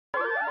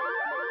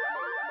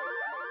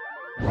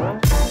Hello.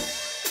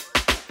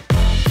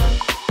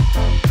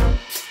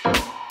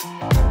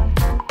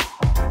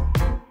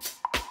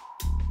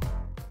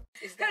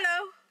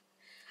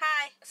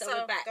 Hi. So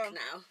we're back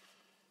now.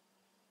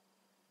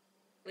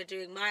 We're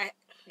doing my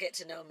get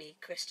to know me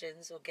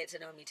questions or get to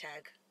know me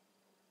tag.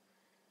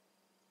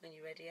 When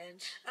you ready,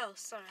 Ange? Oh,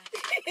 sorry.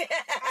 I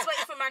was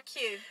waiting for my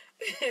cue.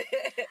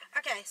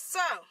 Okay, so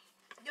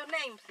your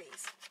name,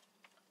 please.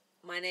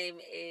 My name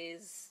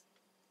is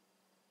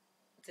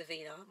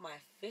Davina. My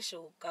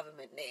official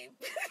government name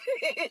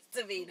is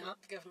Davina.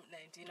 Government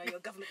name. Do you know your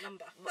government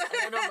number? I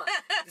don't know.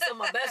 It's on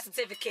my birth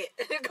certificate.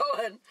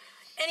 Go on.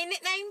 Any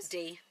nicknames?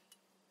 D.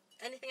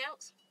 Anything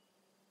else?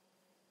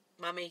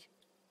 Mummy.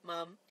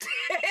 Mum.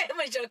 Am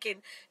I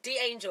joking? D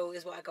Angel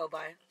is what I go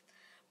by.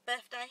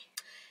 Birthday?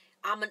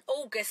 I'm an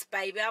August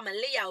baby. I'm a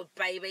Leo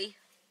baby.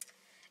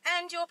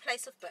 And your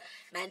place of birth?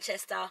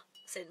 Manchester.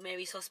 St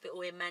Mary's Hospital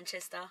in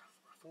Manchester.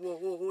 Whoa.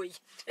 What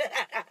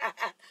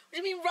do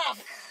you mean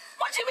rough?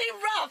 What do you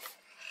mean rough?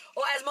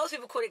 Or as most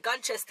people call it,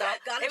 Gunchester.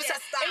 Every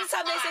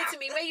time they say to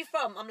me, where are you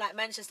from? I'm like,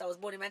 Manchester. I was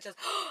born in Manchester.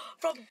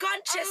 From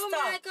Gunchester. Oh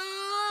my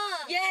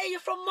God. Yeah, you're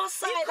from Moss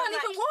Side. You can't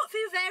even walk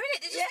through there,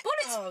 innit? There's just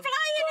bullets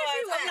flying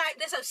everywhere. I'm like,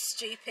 they're so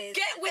stupid.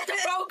 Get with the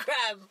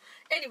program.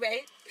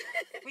 Anyway.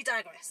 We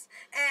digress.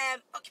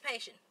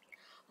 Occupation.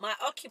 My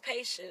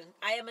occupation,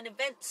 I am an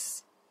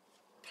events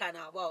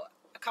planner. Well,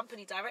 a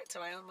company director.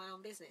 I own my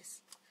own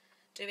business.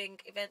 Doing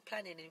event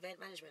planning and event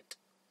management.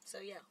 So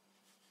yeah.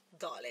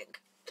 Darling.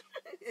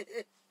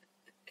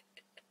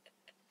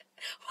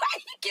 Why are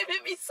you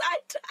giving me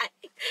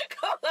side-eye?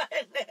 Come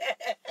on.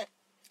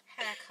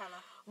 Hair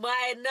colour.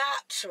 My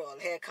natural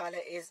hair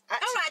colour is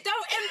actually... All right,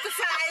 don't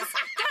emphasise.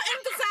 Don't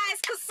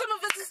emphasise, because some of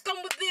us has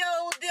gone with the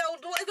old,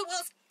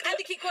 what's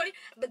Andy keep calling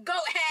the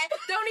goat hair.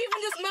 Don't even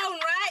just moan,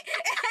 right?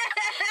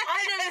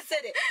 I never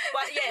said it.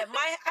 But yeah,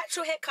 my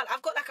actual hair colour,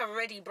 I've got like a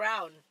reddy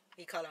brown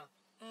hair colour.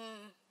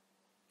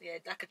 Yeah,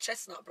 like a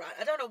chestnut brown.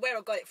 I don't know where I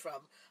got it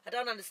from. I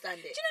don't understand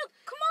it. Do you know,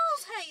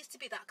 Kamal's hair used to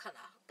be that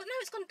colour, but now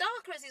it's gone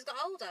darker as he's got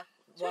older.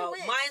 Well,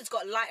 mine's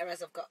got lighter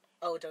as I've got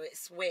older.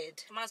 It's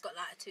weird. Mine's got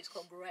lighter too. It's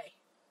called grey.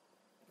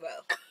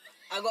 Well,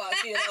 I got a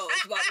few of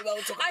those, but we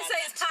won't talk about I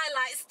say it's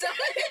highlight stuff.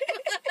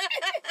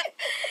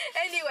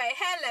 Anyway,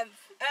 hair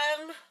length.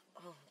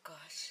 Oh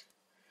gosh.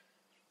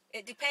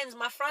 It depends.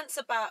 My front's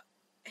about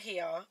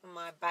here, and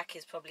my back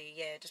is probably,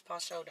 just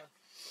past shoulder.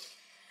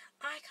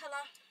 Eye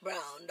colour.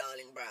 Brown,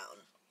 darling,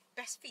 brown.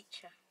 Best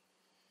feature.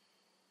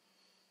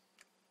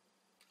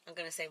 I'm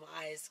gonna say my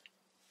eyes.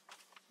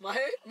 My eyes.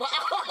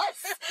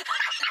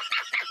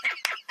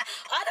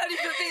 I don't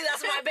even think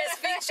that's my best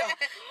feature.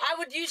 I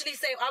would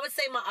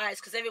say my eyes,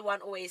 because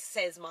everyone always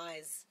says my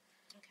eyes.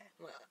 Okay.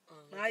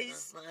 My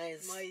eyes.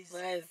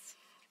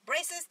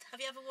 Braces? Have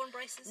you ever worn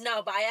braces?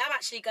 No, but I am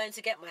actually going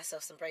to get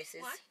myself some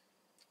braces. Why?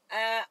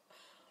 At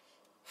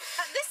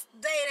this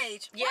day and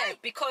age. Yeah, why?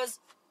 because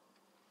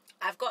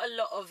I've got a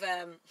lot of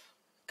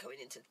going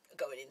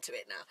into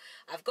it now.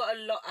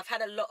 I've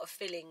had a lot of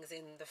fillings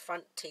in the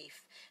front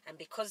teeth, and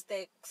because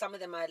some of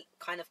them are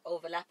kind of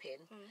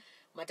overlapping,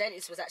 my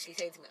dentist was actually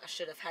saying to me I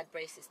should have had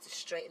braces to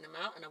straighten them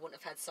out, and I wouldn't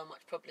have had so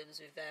much problems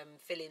with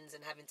fillings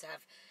and having to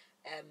have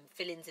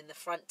fillings in the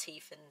front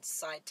teeth and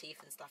side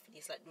teeth and stuff. And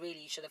he's like,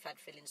 really, you should have had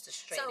fillings to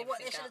straighten everything out.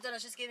 So what they should have done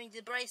is just giving you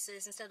the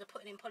braces instead of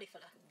putting in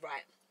polyfiller.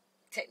 Right.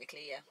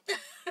 Technically, yeah.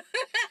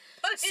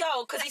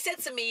 So, because he said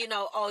to me,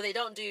 they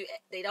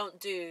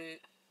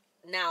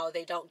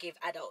don't give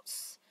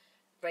adults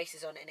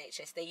braces on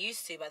NHS. They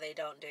used to, but they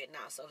don't do it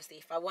now. So obviously,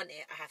 if I want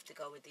it, I have to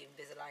go with the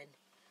Invisalign.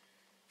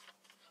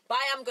 But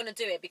I am going to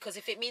do it, because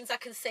if it means I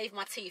can save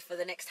my teeth for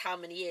the next how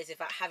many years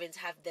without having to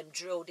have them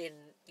drilled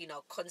in,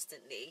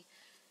 constantly,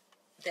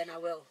 then I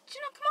will. Do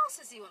you know Kamal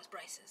says he wants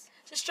braces?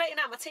 To straighten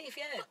out my teeth,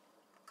 yeah.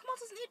 Kamal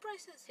doesn't need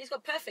braces. He's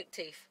got perfect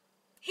teeth.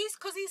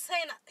 Because he's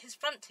saying that his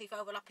front teeth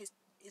overlap his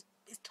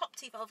top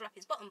teeth overlap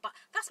his bottom, but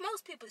that's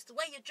most people. It's the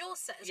way your jaw's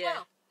set as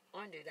well.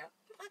 I can do that.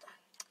 I don't.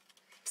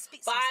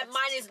 But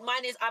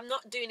mine is. I'm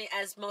not doing it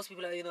as most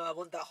people are. I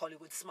want that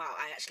Hollywood smile.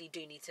 I actually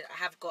do need to. I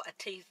have got a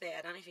teeth there.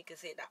 I don't know if you can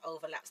see it. That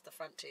overlaps the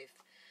front tooth,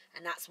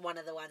 and that's one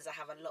of the ones I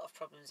have a lot of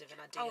problems with. And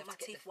I do. I want my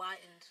teeth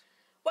whitened.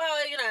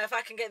 Well, if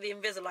I can get the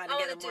Invisalign and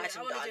get them whitened,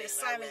 I want to do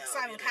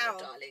Simon Cowell.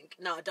 Darling.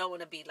 No, I don't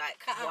want to be like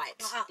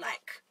white.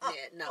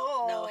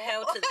 No,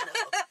 hell to the no.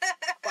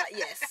 But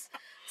yes.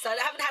 So I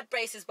haven't had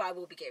braces, but I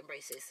will be getting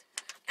braces.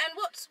 And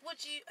what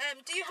would you?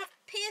 Do you have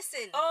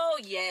piercing? Oh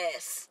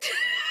yes.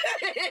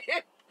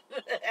 I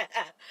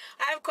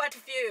have quite a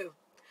few.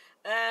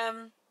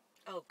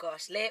 Oh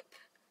gosh, lip,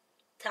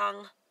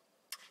 tongue,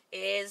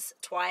 ears,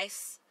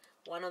 twice.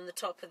 One on the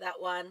top of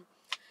that one.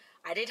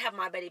 I did have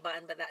my belly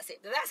button, but that's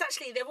it. That's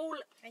actually, they're all...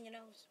 And your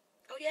nose.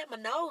 Oh yeah, my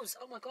nose.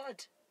 Oh my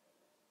God.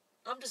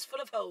 I'm just full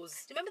of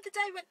holes. Do you remember the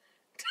day when...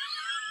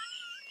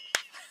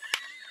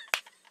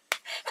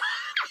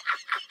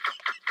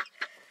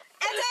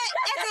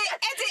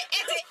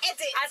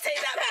 edit. I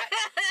take that back.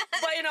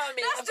 But you know what I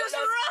mean? That's just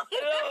wrong.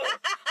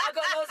 I've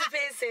got loads of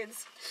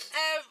piercings.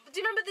 Do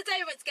you remember the day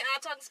we went to get our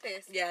tongues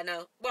pierced? Yeah,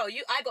 no. Well,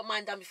 I got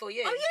mine done before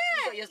you. Oh,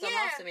 yeah. You got yours done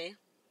after me.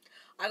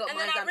 I got and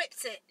mine then I done.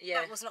 ripped it.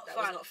 Yeah, that was not that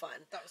fun. was not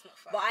fun. That was not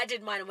fun. But I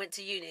did mine and went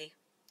to uni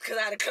because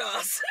I had a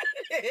class.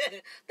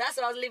 That's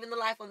why I was living the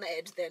life on the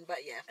edge then.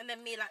 But yeah. And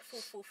then me like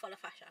full follow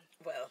fashion.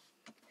 Well.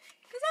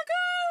 Cause I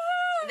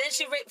go. And then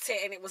she ripped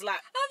it and it was like.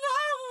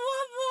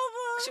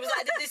 She was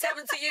like, "Did this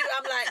happen to you?"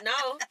 I'm like,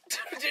 "No,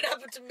 it didn't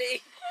happen to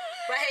me."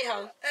 But hey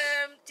ho.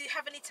 Do you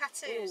have any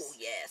tattoos? Oh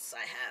yes,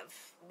 I have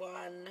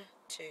 1,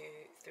 2,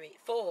 3,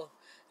 4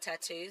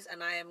 tattoos,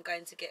 and I am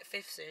going to get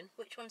 5th soon.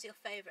 Which one's your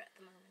favourite at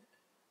the moment?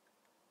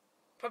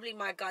 Probably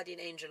my guardian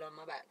angel on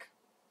my back.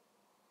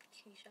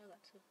 Can you show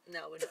that to me?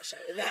 No, we're not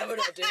showing that. We're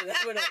not doing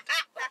that. We're not.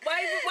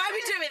 Why are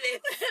we doing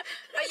this?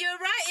 Are you a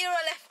righty or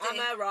a lefty? I'm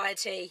a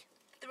righty.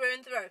 Through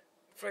and through.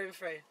 Through and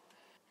through.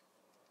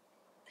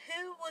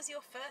 Who was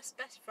your first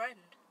best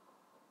friend?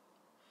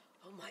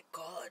 Oh my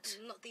God.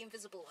 Not the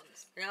invisible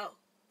ones. No.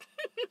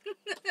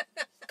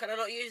 Can I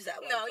not use that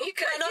one? No, you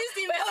can't use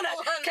the Wait, hold invisible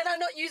on. ones. Can I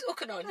not use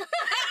Ukanon?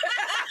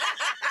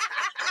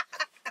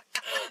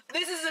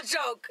 This is a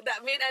joke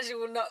that me and Angie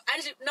will know.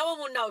 Angie, no one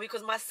will know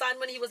because my son,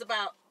 when he was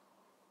about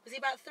 3?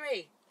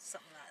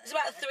 Something like that. He was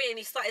about 3 and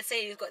he started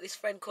saying he's got this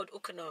friend called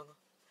Ukanon.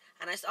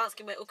 And I used to ask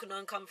him where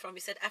Ukanon come from.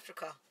 He said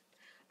Africa.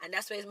 And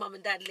that's where his mum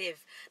and dad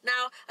live.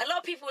 Now, a lot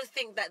of people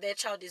think that their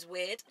child is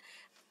weird.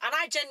 And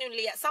I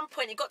genuinely, at some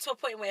point, it got to a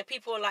point where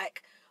people were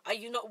like, "Are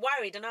you not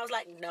worried?" And I was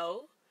like,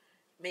 "No.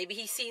 Maybe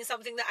he's seen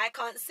something that I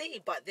can't see."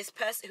 But this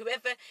person,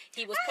 whoever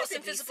he was I had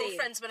possibly invisible seeing...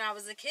 friends when I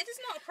was a kid. It's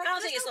not a I problem.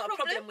 don't think it's not a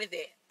problem with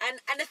it.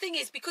 And the thing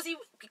is, because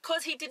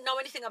he didn't know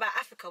anything about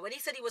Africa, when he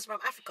said he was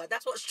from Africa,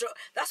 that's what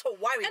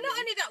worried And me. not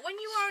only that, when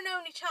you are an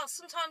only child,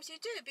 sometimes you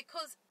do,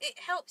 because it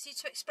helps you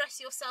to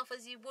express yourself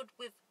as you would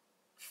with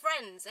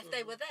friends if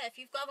they were there. If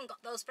you haven't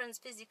got those friends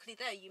physically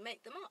there, you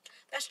make them up.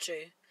 That's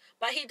true.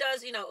 But he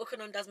does,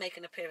 Ukanon does make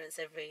an appearance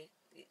every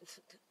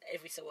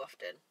so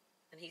often.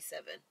 And he's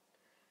 7.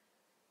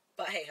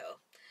 But hey ho.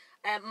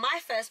 My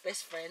first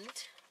best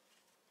friend...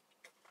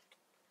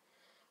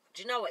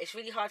 Do you know what? It's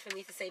really hard for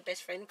me to say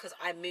best friend because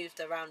I moved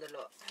around a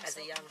lot as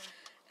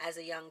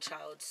a young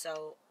child.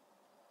 So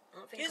I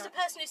don't think Who's the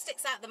person who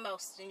sticks out the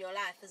most in your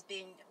life as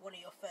being one of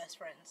your first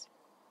friends?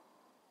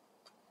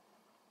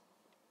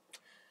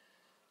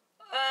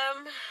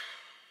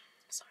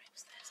 Sorry,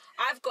 what's that?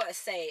 I've got to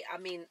say, I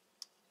mean,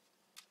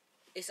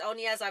 it's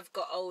only as I've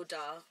got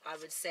older, I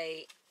would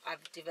say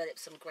I've developed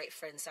some great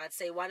friends. So I'd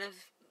say one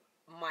of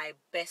my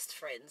best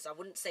friends, I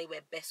wouldn't say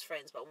we're best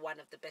friends, but one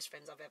of the best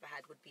friends I've ever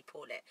had would be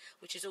Paulette,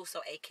 which is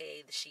also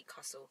aka the Chic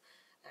Hustle.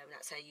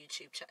 That's her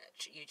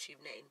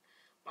YouTube name.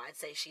 But I'd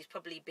say we've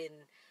probably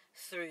been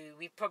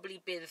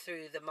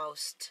through the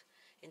most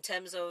in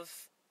terms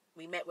of,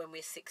 we met when we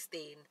were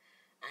 16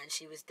 and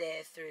she was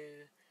there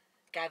through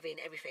Gavin,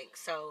 everything.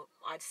 So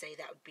I'd say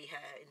that would be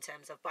her in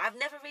terms of, but I've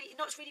never really,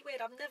 it's really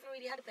weird, I've never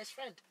really had a best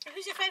friend. And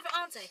who's your favourite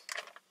auntie?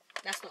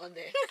 That's not on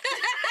there.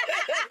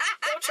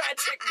 Don't try and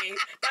trick me.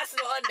 That's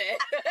not on there.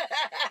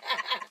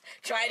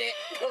 Tried it.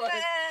 Come on.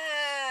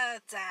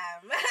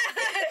 Damn.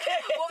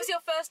 What was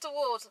your first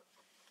award?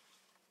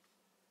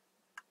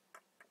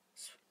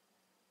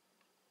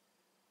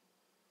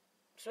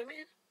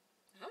 Swimming?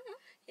 I don't know.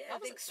 Yeah, I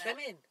think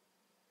swimming.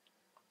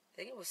 I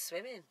think it was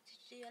swimming. Did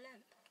you do your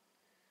length?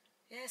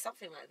 Yeah,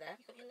 something like that.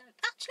 You got your length?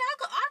 Actually, I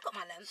got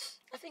my length.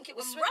 I think it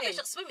was I'm swimming. rubbish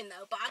at swimming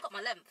though, but I got my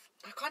length.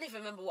 I can't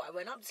even remember what I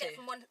went up to. Get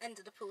from one end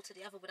of the pool to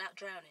the other without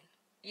drowning.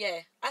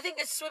 Yeah, I think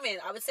it's swimming.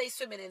 I would say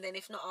swimming, and then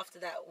if not after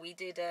that, we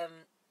did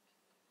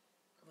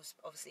was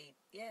obviously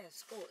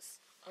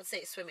sports. I'd say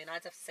it's swimming.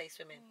 I'd have to say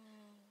swimming.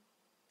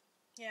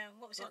 Yeah.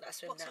 What was Not that I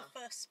swim what's now. your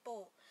first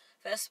sport?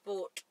 First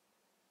sport,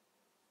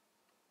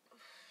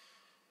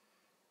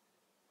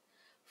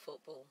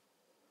 football.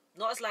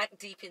 Not as like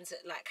deep into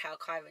like how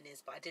Kyron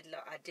is, but I did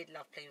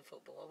love playing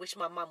football. I wish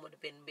my mum would have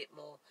been a bit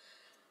more.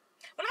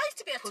 Well, I used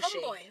to be a pushy.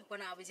 tomboy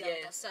when I was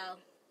younger, so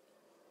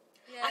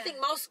yeah. I think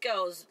most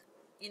girls,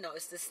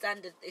 it's the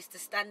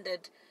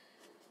standard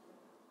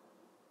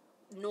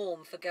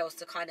norm for girls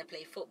to kind of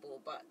play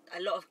football. But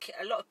a lot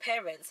of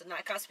parents, and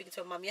like I was speaking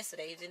to a mum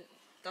yesterday, who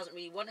doesn't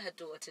really want her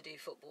daughter to do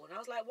football, and I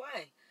was like,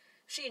 why?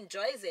 She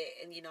enjoys it,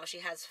 and she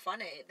has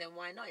fun at it. Then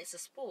why not? It's a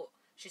sport.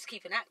 She's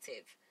keeping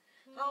active.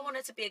 Oh, I want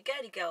her to be a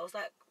girly girl. I was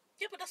like,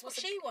 yeah, but that's what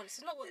she wants.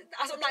 It's not what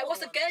I'm like,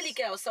 what's a girly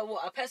girl? So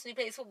what? A person who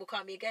plays football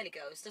can't be a girly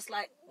girl. It's just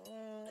like,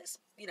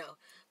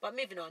 But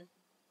moving on,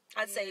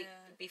 I'd say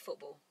be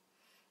football.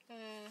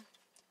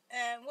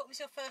 What was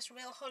your first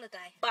real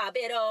holiday?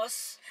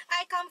 Barbados.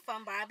 I come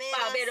from Barbados.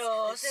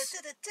 Barbados.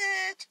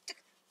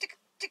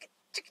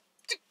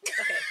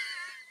 Okay.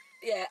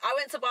 Yeah, I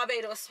went to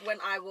Barbados when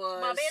I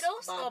was...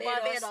 Barbados or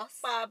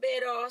Barbados?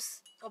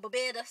 Barbados. Or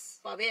Barbados.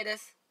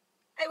 Barbados.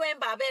 I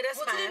went Barbados,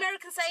 What do the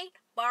Americans say?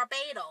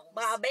 Barbados.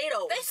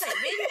 Barbados. They say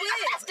really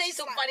weird. They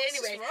so Like, funny what's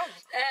anyway. wrong?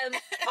 And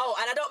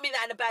I don't mean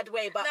that in a bad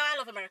way, but... No, I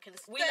love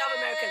Americans. We love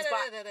Americans,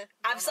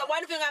 but so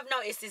one thing I've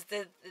noticed is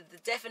the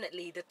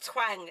definitely the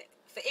twang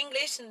for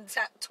English and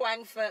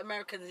twang for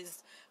Americans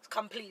is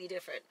completely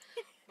different.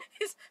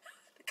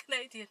 The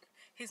Canadian.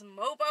 He's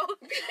mobile.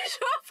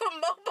 Short for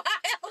mobile.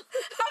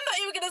 I'm not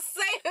even gonna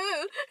say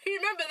who. You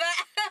remember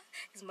that?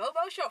 He's Is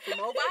mobile short for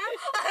mobile?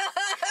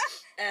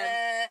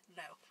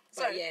 No.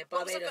 Sorry. Yeah,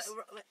 What was Barbados.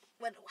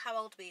 how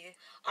old were you?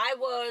 I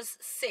was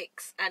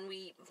 6, and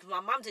my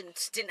mum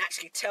didn't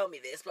actually tell me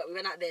this, but we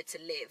went out there to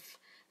live.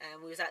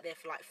 We was out there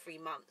for like 3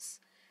 months,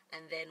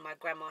 and then my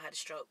grandma had a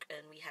stroke,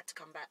 and we had to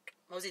come back.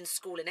 I was in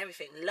school and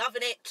everything,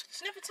 loving it.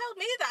 She never told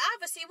me that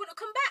either, so you wouldn't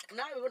have come back.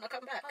 No, we wouldn't have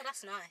come back. Oh,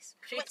 that's nice.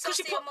 Because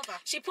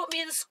she put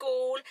me in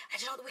school,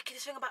 and you know the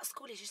wickedest thing about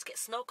school is you just get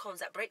snow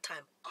cones at break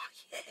time. Oh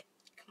yeah.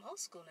 Old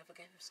school never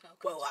gave him snow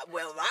cones.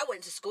 Well, I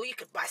went to school. You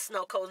could buy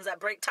snow cones at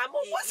break time.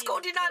 Well, what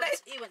school did I?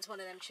 You went to one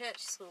of them church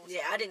schools.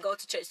 Yeah, I didn't go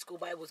to church school,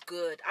 but it was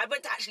good. I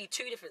went to actually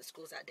 2 different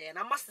schools that day, and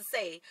I must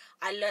say,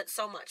 I learnt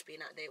so much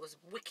being out there. It was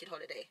a wicked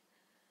holiday.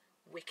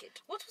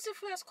 Wicked. What was your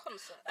first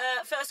concert?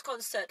 First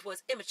concert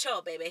was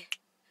Immature, baby.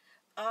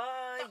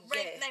 That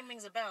name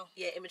rings a bell.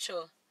 Yeah,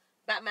 Immature.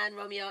 Batman,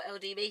 Romeo,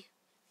 LDB.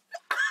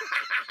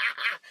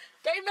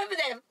 Don't you remember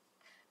them?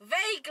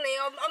 Vaguely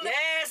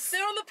yes,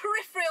 they're on the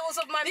peripherals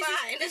of my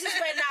mind. This is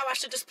where now I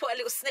should just put a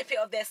little snippet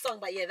of their song.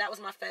 But yeah, that was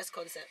my first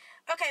concert.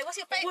 Okay, what's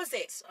your favorite? Was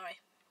it?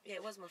 Sorry. Yeah,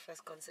 it was my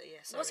first concert.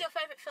 Yeah. Sorry. What's your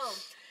favorite film?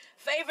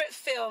 Favorite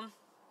film?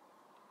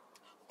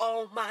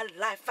 All my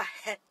life I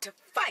had to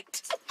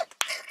fight.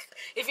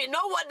 If you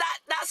know what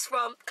that's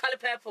from, Colour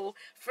Purple,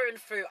 through and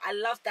through. I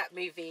love that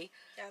movie.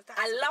 Yeah,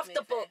 I love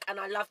the book, and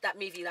I love that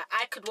movie. Like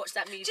I could watch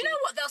that movie. Do you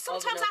know what though?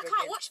 Sometimes I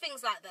can't watch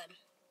things like them.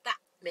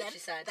 Makes you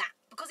sad.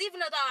 Because even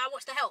though I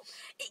watch The Help,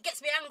 it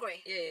gets me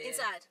angry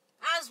inside.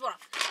 As well.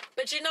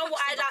 But do you know what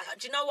I like?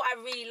 Do you know what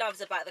I really loves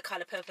about The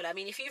Colour Purple? I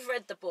mean, if you've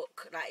read the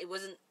book, like it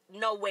wasn't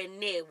nowhere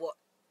near what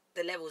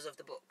the levels of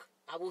the book.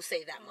 I will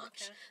say that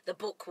much. Okay. The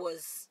book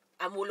was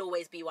and will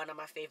always be one of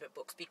my favourite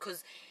books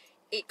because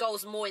it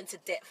goes more into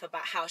depth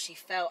about how she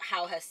felt,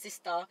 how her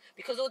sister,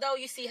 because although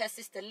you see her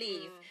sister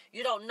leave,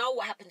 you don't know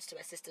what happens to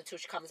her sister till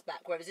she comes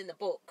back, whereas in the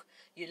book,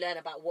 you learn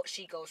about what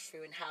she goes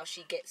through and how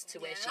she gets to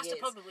where she is. That's the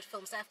problem with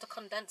films, they have to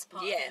condense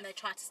part of it and they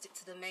try to stick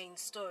to the main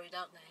story,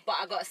 don't they? But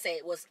I gotta say,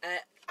 it was,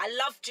 I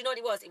loved, do you know what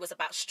it was? It was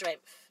about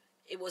strength.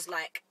 It was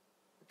like,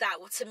 that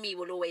to me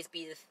will always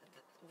be the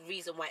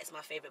reason why it's my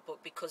favourite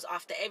book, because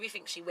after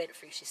everything she went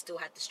through, she still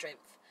had the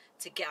strength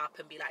to get up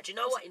and be like, do you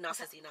know what?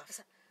 Enough is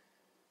enough.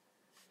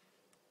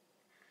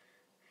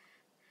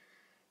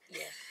 Yeah,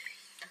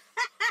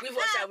 we've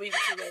watched that movie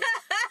too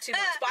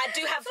much. But I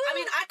do have. I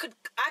mean,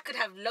 I could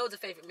have loads of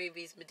favorite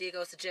movies. Medea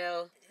Goes to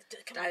Jail,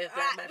 Diary of a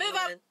Black Man and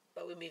Woman.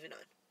 But we're moving on.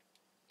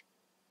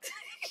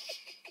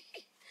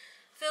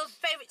 Phil's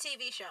favorite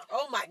TV show.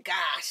 Oh my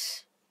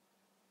gosh,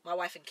 My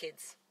Wife and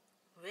Kids.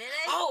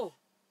 Really? Oh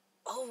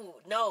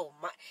no,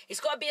 it's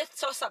got to be a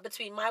toss up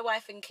between My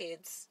Wife and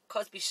Kids,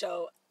 Cosby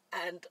Show,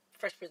 and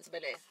Fresh Prince of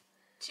Bel-Air.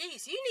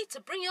 Jeez, you need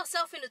to bring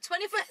yourself in the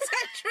 21st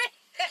century.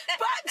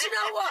 But do you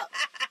know what?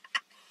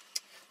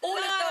 All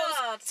of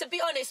those, to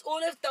be honest, all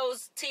of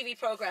those TV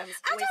programs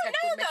always had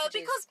good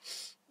messages. Because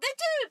they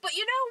do, but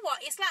you know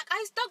what? It's like,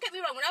 don't get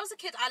me wrong, when I was a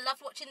kid, I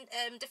loved watching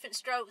Different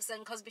Strokes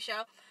and Cosby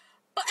Show.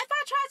 But if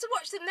I try to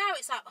watch them now,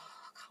 it's like,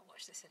 I can't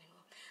watch this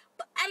anymore.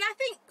 And I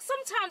think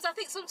sometimes,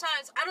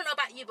 I don't know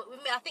about you, but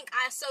with me, I think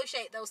I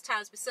associate those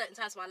times with certain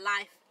times of my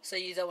life. So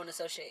you don't want to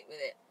associate with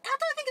it? I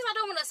don't think I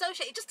don't want to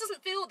associate. It just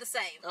doesn't feel the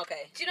same.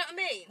 Okay. Do you know what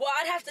I mean? Well,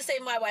 I'd have to say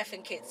My Wife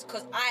and Kids,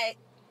 because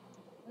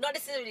not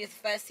necessarily the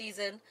first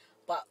season,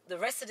 but the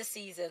rest of the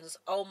seasons,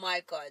 oh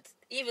my God.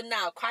 Even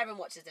now, Kyron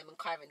watches them and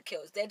Kyron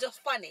kills. They're just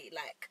funny,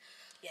 like...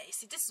 Yeah, you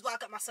see, this is why I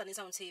got my son his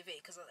own TV,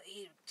 because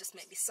he just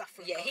made me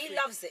suffer. Yeah, he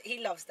loves it.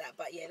 He loves that.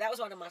 But yeah, that was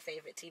one of my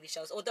favourite TV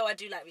shows, although I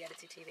do like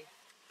reality TV.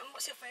 And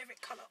what's your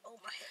favourite colour? Oh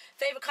my head.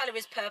 Favourite colour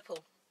is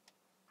purple.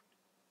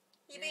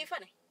 You being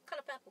funny?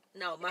 Colour purple.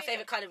 No, my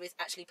favourite colour is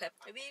actually purple.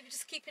 Maybe you're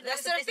just keeping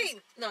that's the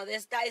business. No,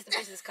 that is the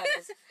business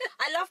colours.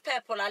 I love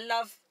purple. I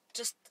love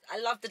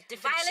the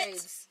different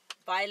shades.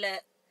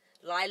 Violet,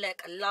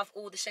 lilac. I love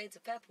all the shades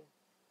of purple.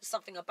 There's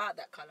something about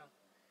that colour.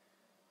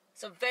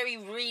 It's a very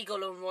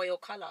regal and royal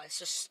colour. It's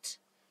just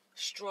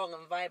strong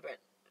and vibrant.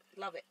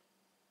 Love it.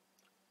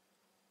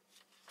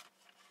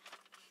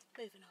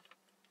 Moving on.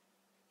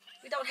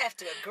 We don't have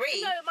to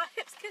agree. No, my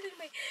hip's killing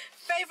me.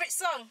 Favourite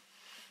song?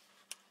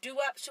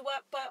 Do-wop,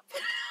 shoo-wop, bop.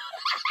 What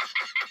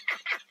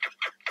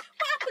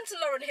happened to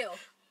Lauryn Hill?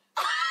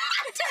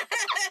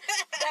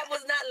 That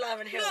was not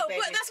Lauryn Hill, no, baby.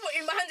 But that's what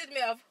it reminded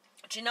me of.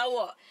 Do you know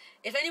what?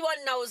 If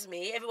anyone knows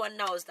me, everyone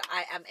knows that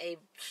I am a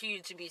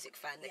huge music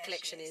fan. The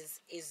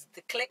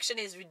collection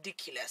is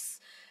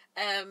ridiculous.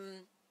 Oh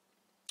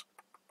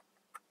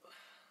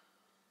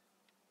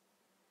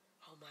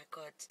my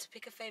God, to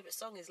pick a favourite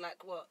song is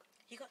like what?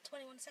 You got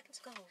 21 seconds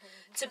to go.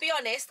 To be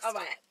honest,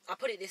 alright, I'll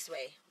put it this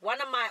way.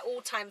 One of my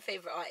all-time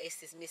favourite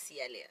artists is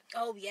Missy Elliott.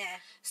 Oh, yeah.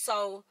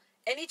 So,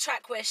 any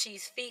track where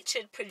she's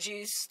featured,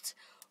 produced,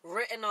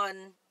 written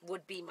on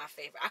would be my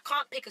favourite. I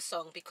can't pick a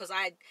song because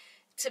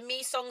to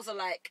me, songs are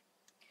like...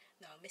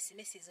 No,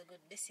 Missy's a good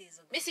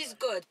Missy's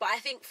good, but I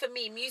think for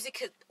me, music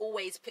has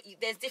always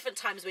there's different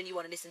times when you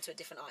want to listen to a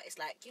different artist.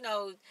 Like, you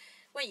know,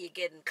 when you're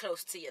getting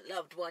close to your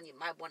loved one, you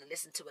might want to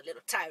listen to a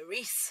little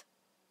Tyrese.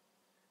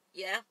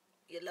 Yeah?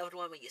 Your loved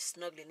one when you're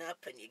snuggling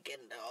up and you're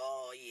getting the,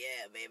 oh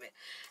yeah, baby.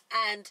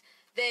 And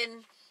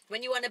then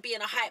when you want to be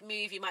in a hype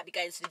mood, you might be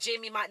going to the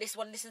gym. You might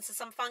want to listen to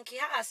some funky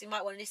house. You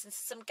might want to listen to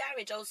some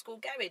garage, old school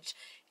garage.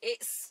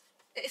 It's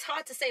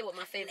hard to say what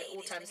my favourite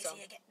all-time song.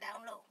 Ladies, let me see you get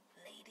down low.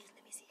 Ladies,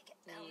 let me see you get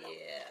down low.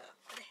 Yeah.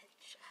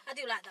 I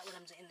do like that when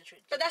I'm in the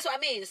truth. But that's what I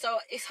mean. So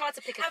it's hard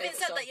to pick a favourite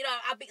song. Having said that, you know,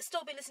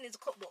 still been listening to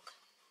Cookbook.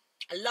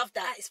 I love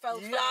that. That is so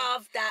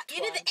love that.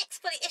 You know the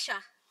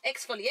exfoliation.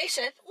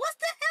 Exfoliation? What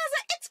the hell is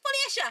that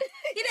exfoliation?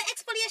 You know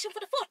exfoliation for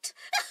the foot.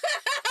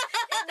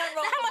 Ain't nothing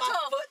wrong with my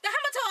foot. The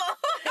hammer toe.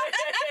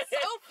 That's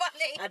so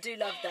funny. I do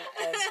love that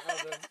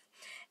album.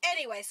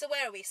 Anyway, so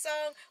where are we? So,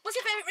 what's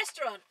your favourite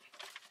restaurant?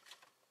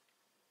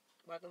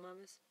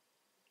 Wagamama's.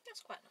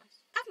 That's quite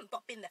nice. I haven't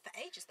been there for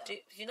ages though.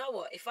 You know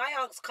what? If I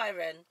ask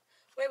Kyren,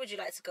 where would you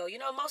like to go? You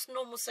know, most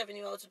normal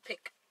 7-year-olds would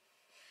pick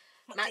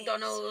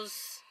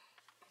McDonald's,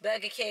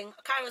 Burger King.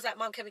 Kyren's like,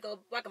 Mum, can we go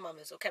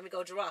Wagamama's or can we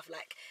go Giraffe?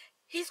 Like,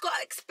 he's got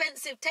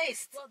expensive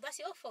taste. Well, that's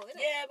your fault, isn't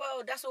it? Yeah,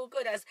 well, that's all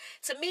good.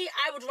 To me,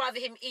 I would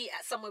rather him eat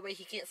at somewhere where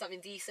he can get something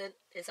decent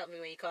than something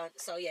where he can't.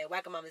 So yeah,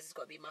 Wagamama's has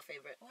got to be my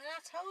favourite. Well,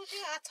 I told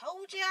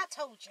you.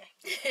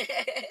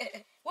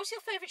 What's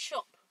your favourite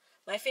shop?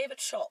 My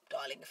favourite shop,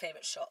 darling.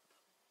 Favourite shop.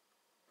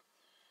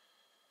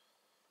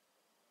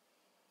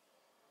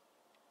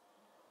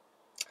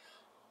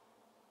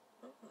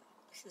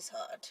 This is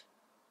hard.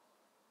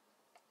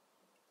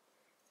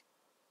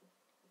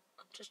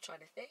 I'm just trying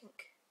to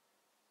think.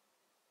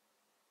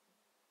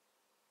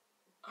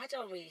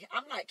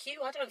 I'm like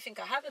you. I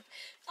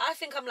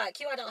think I'm like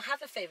you. I don't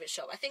have a favourite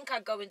shop. I think I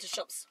go into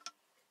shops.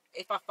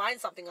 If I find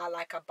something I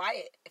like, I buy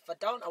it. If I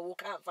don't, I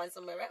walk out and find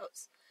somewhere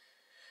else.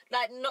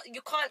 Like,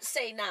 you can't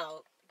say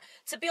now.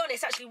 To be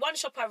honest, actually, one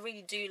shop I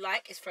really do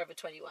like is Forever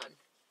 21.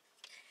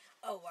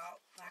 Oh, wow.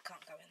 I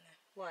can't go in there.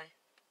 Why?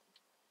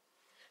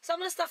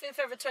 Some of the stuff in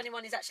Forever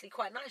 21 is actually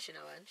quite nice, you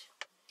know, Ange.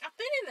 I've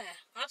been in there.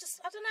 I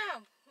don't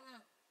know.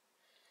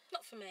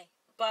 Not for me.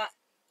 But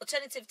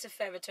alternative to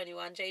Forever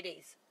 21,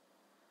 JD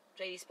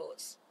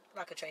Sports,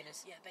 like a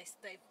trainers. Yeah, they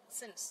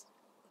since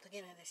the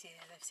beginning of this year,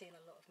 they've seen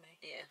a lot of me.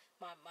 Yeah.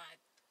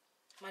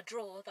 My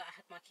drawer that I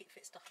had my Keep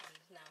Fit stuff in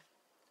is now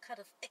kind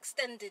of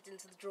extended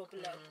into the drawer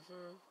below.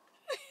 Mm-hmm.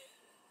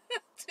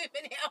 Too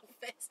many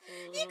outfits.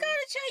 Mm-hmm. You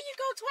gotta change. You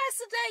go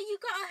twice a day. You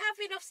gotta have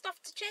enough stuff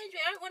to change.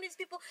 I don't want these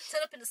people turn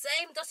up in the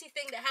same dusty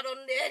thing they had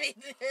on early in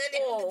the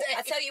day.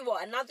 I tell you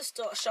what, another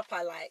shop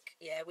I like,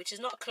 which is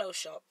not a clothes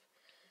shop,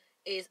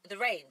 is The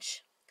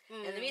Range.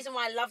 And the reason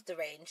why I love The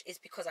Range is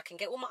because I can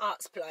get all my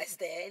art supplies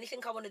there. Anything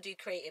I want to do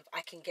creative,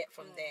 I can get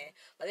from there.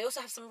 But they also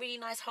have some really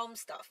nice home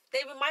stuff. They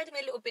remind me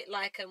a little bit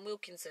like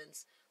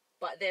Wilkinson's,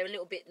 but they're a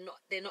little bit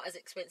they're not as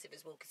expensive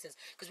as Wilkinson's,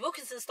 because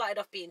Wilkinson's started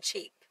off being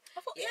cheap. I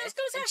thought, I was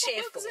going to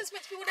say, Wilkinson's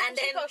meant to be one of and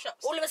the then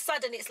shops. all of a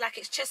sudden it's like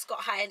its chest got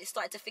high and it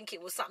started to think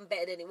it was something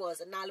better than it was,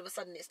 and now all of a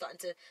sudden it's starting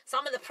to,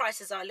 some of the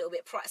prices are a little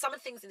bit some of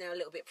the things in there are a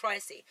little bit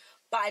pricey,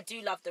 but I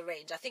do love The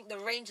Range. I think The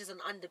Range is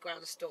an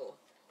underground store.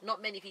 Not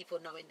many people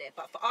know in there,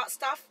 but for art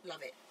stuff,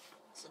 love it.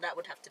 So that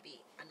would have to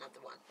be another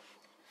one.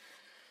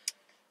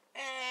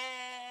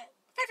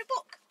 Favourite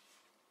book?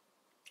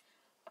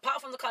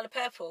 Apart from The Colour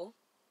Purple,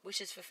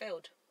 Wishes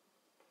Fulfilled.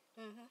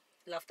 Mm-hmm.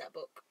 Love that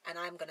book, and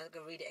I'm gonna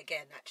go read it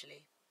again.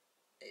 Actually,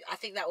 I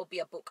think that will be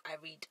a book I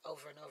read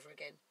over and over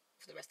again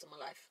for the rest of my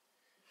life.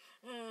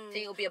 I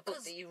think it'll be a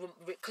book that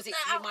because it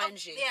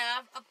reminds you. Yeah,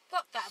 I've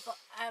got that, but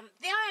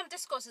the I Am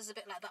Discourse is a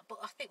bit like that. But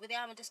I think with the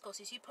I Am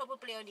Discourses, you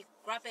probably only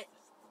grab it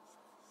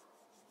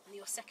on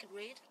your second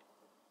read.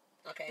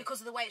 Okay. Because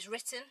of the way it's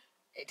written.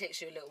 It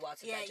takes you a little while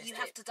to digest it. Yeah, you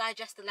have to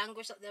digest the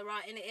language that they're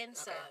writing it in. Okay.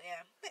 So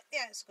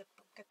yeah, it's a good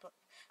book. Good book.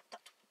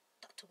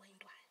 Dr. Wayne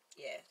Dwyer.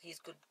 Yeah, he's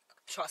good.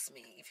 Trust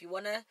me, if you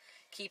wanna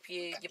keep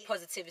your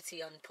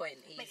positivity on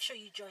point, make sure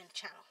you join the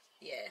channel.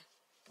 Yeah,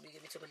 we're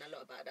gonna be talking a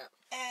lot about that.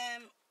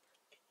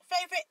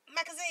 Favorite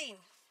magazine?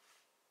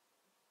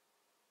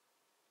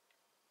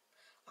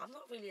 I'm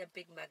not really a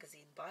big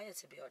magazine buyer,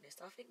 to be honest.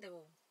 I think they're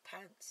all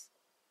pants.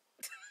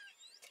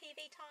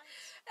 TV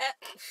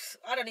Times.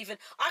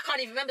 I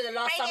can't even remember the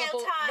last time I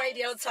bought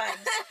Radio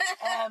Times.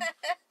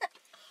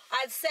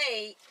 I'd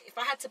say if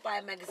I had to buy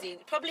a magazine,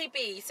 it'd probably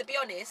be, to be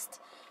honest,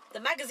 the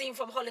magazine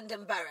from Holland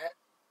and Barrett,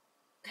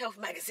 Health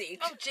Magazine.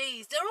 Oh,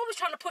 jeez. They're always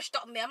trying to push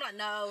that on me. I'm like,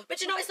 no.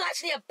 But you know, it's not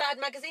actually a bad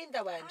magazine,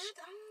 though, Ange.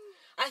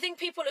 I think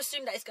people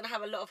assume that it's going to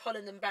have a lot of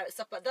Holland and Barrett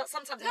stuff, but that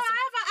sometimes... No,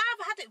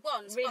 I've had it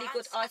once. Really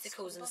good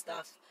articles and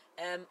stuff.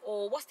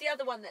 Or what's the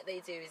other one that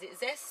they do? Is it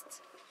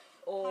Zest?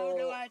 Or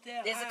no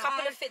idea. There's a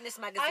couple of fitness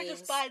magazines. I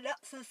just buy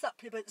nuts and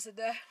supplements in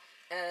there.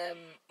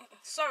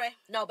 Sorry.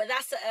 No, but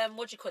that's,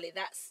 what do you call it?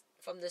 That's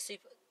from the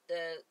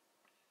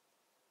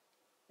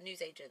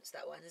news agents,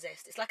 that one,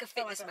 Zest. It's like a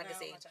fitness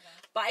magazine.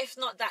 But if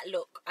not that,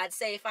 Look. I'd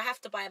say if I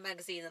have to buy a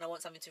magazine and I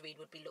want something to read,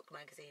 would be Look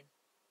magazine.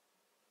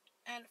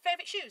 And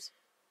favourite shoes?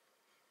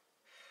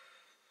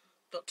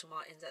 Dr.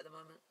 Martens at the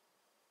moment.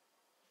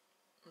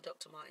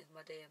 Dr. Martens,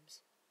 my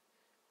DMs.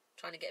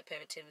 Trying to get a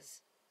pair of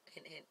Tim's,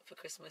 hint hint, for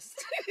Christmas.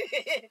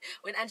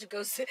 When Angie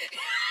goes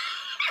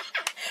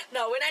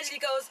when Angie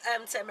goes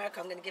to America,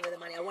 I'm going to give her the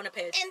money. I want a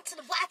pair of... Into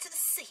the water to the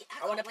sea.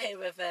 I want a pair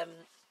of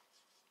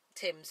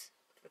Tim's.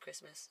 for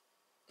Christmas.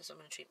 That's what I'm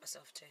going to treat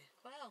myself to.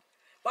 Wow.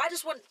 But I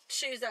just want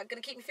shoes that are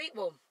going to keep my feet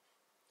warm.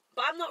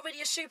 But I'm not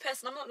really a shoe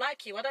person. I'm not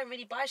like you. I don't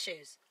really buy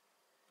shoes.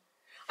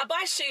 I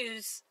buy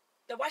shoes.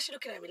 Now, why is she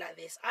looking at me like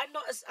this? I'm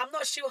not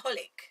a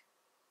shoeaholic.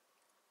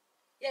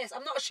 Yes,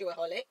 I'm not a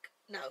shoeaholic.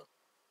 No.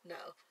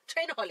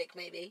 Trainaholic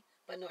maybe,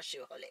 but not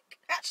shoeaholic.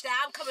 Actually,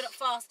 I'm coming up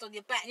fast on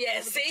your back.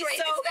 Yeah, see?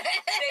 So,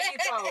 there you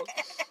go.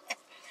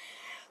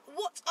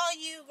 What are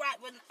you,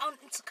 on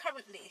into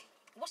currently?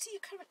 What are you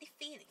currently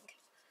feeling?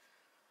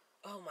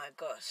 Oh my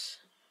gosh.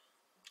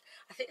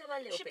 I think I'm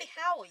a little Should bit... be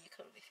how are you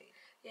currently feeling?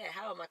 Yeah,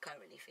 how am I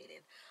currently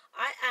feeling?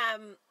 I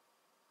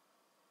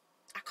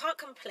can't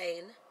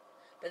complain,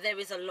 but there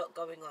is a lot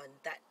going on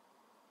that,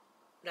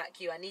 like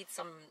you, I need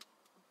some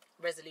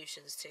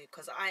resolutions too,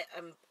 because I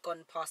am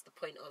gone past the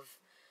point of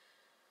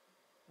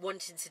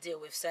wanting to deal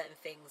with certain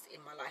things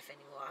in my life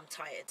anymore. I'm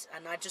tired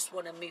and I just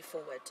want to move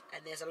forward,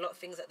 and there's a lot of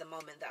things at the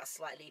moment that are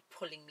slightly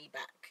pulling me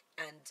back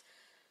and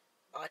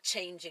are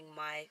changing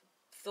my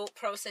thought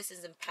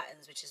processes and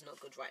patterns, which is not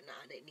good right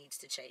now, and it needs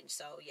to change.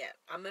 So yeah,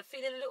 I'm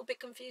feeling a little bit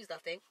confused, I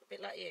think, a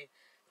bit like you,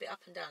 a bit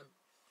up and down.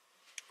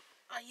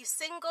 Are you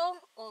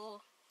single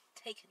or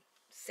taken?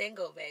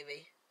 Single,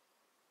 baby.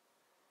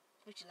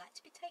 Would you like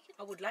to be taken?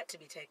 I would like to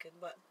be taken,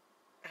 but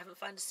I haven't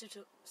found a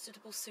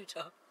suitable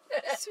suitor.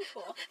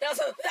 Super.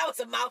 That was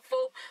a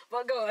mouthful,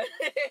 but go on.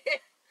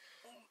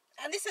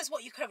 And this is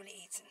what you're currently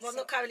eating. Well, I'm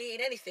not currently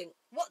eating anything.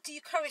 What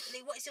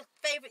is your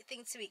favourite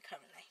thing to eat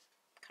currently?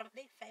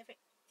 Favourite?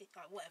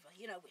 Whatever.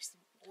 You know which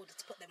order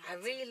to put them in. I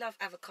really love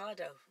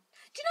avocado.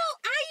 Do you know,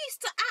 I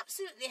used to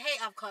absolutely hate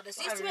avocados.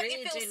 It used to make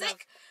me feel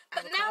sick.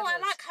 But now I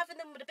like having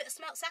them with a bit of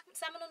smoked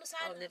salmon on the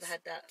side. I've never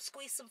had that.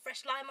 Squeeze some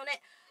fresh lime on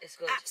it. It's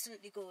good.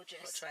 Absolutely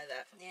gorgeous. I'll try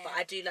that. Yeah. But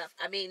I do love,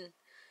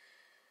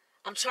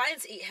 I'm trying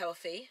to eat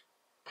healthy.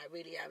 I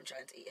really am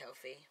trying to eat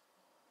healthy.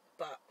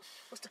 But...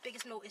 What's the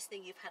biggest naughtiest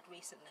thing you've had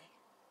recently?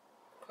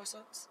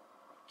 Croissants.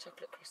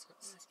 Chocolate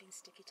croissants. It's been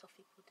sticky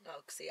toffee pudding.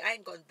 Oh, see, I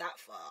ain't gone that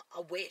far.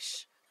 I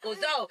wish.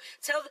 Although,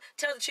 tell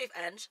the truth,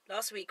 Ange.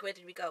 Last week, where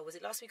did we go? Was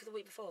it last week or the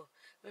week before?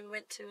 When we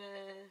went to...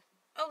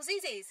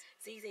 Zzz's.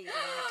 Zzz's.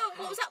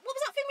 What was that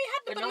thing we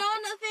had? The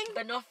banana thing?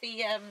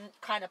 Banoffee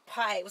kind of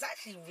pie. It was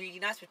actually really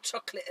nice with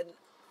chocolate, and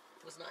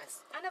it was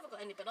nice. I never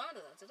got any banana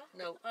though, did I?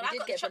 No, well, we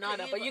did get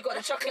banana, but you got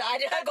the chocolate. I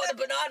got the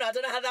banana. I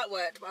don't know how that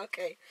worked, but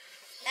okay.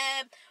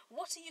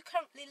 What are you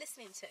currently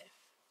listening to?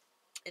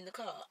 In the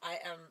car, I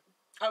am...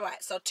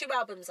 Alright, so 2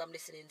 albums I'm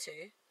listening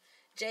to.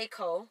 J.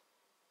 Cole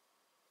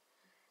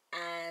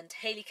and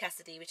Hayley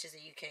Cassidy, which is a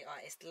UK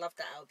artist. Love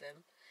that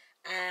album.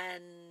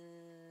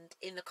 And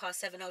in the car,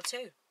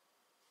 702.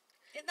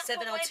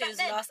 702's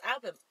last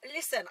album.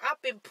 Listen,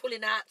 I've been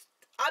pulling out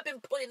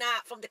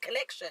from the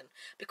collection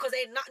because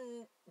ain't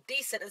nothing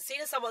decent. And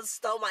seeing as someone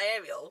stole my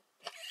aerial...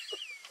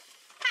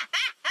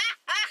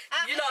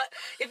 You know,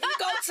 if you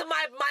go to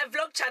my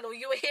vlog channel,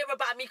 you will hear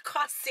about me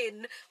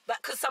cussing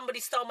because somebody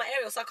stole my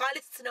aerial. So I can't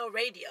listen to no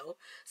radio.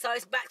 So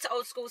it's back to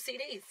old school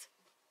CDs.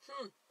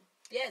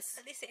 Yes.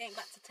 At least it ain't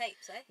back to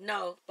tapes, eh?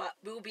 No, but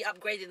we will be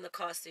upgrading the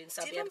car soon.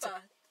 So I'll be able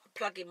to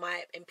plug in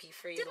my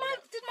MP3. Did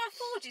my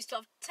Ford used to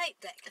have tape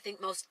deck? I think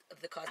most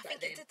of the cars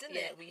back then.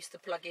 Yeah, we used to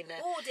plug in.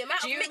 Oh, the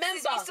amount of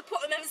mixes we used to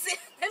put on them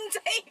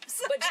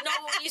tapes. But you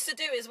know what we used to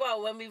do as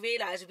well when we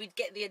realised we'd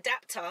get the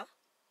adapter.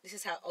 This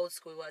is how old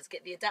school it was.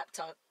 Get the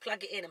adapter,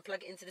 plug it in, and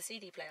plug it into the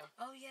CD player.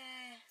 Oh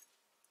yeah.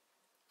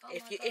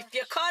 If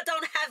your car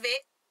don't have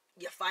it,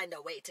 you find a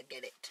way to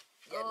get it.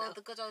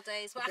 The good old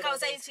days. Like I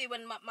was saying to you,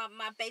 when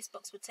my bass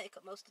box would take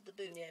up most of the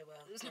boot. Yeah,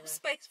 well, there was no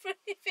space for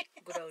anything.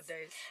 Good old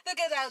days. The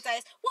good old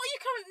days. What are you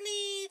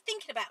currently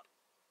thinking about,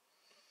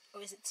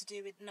 or is it to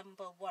do with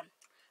number one?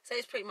 So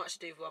it's pretty much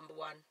to do with number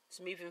one. It's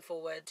moving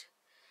forward.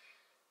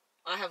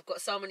 I have got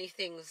so many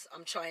things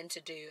I'm trying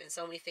to do and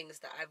so many things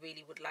that I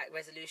really would like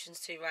resolutions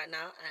to right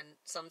now, and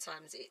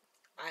sometimes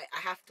I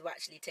have to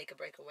actually take a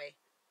break away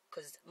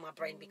because my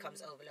brain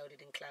becomes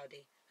overloaded and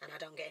cloudy and I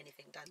don't get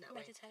anything done that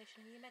way.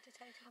 Meditation, are you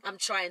meditating? I'm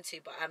trying to,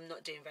 but I'm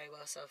not doing very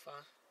well so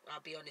far. I'll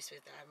be honest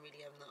with that. I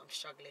really am not. I'm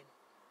struggling.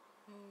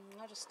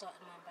 I just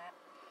started mine back.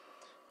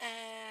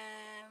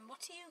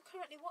 What are you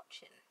currently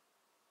watching?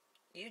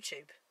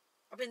 YouTube.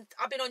 I've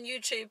been on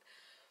YouTube.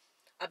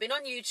 I've been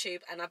on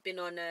YouTube and I've been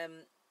on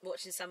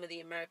watching some of the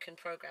American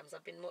programs.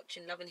 I've been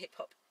watching Love and Hip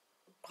Hop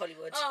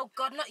Hollywood. Oh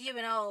God, not you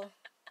and all.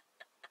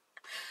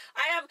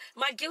 I am.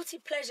 My guilty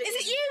pleasure is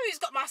it you who's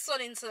got my son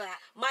into that?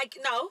 My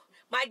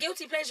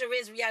guilty pleasure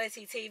is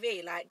reality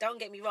TV. Like, don't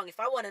get me wrong. If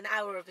I want an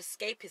hour of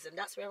escapism,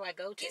 that's where I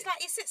go to. He's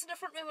like, he sits in the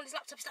front room on his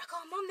laptop. He's like,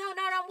 oh Mum, no,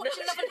 I'm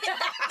watching Love and Hip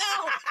Hop.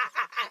 No,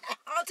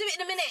 I'll do it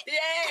in a minute.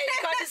 Yeah, you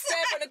can't just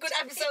stare when a good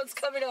episode's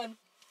coming on.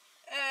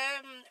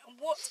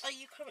 What are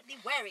you currently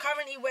wearing?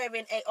 Currently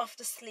wearing a off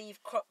the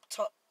sleeve crop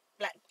top,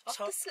 black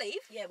top. Off the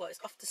sleeve? Yeah, well, it's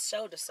off the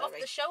shoulder. Sorry,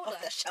 off the shoulder.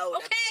 Off the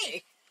shoulder.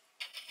 Okay.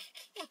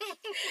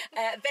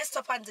 Vest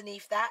top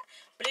underneath that,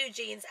 blue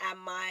jeans, and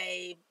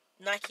my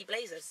Nike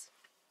blazers.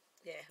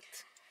 Yeah.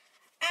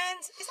 And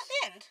is that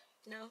the end?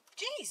 No.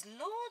 Jeez,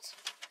 Lord,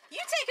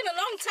 you're taking a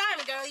long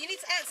time, girl. You need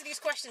to answer these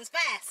questions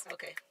fast.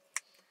 Okay.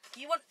 Do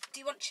you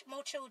want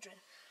more children?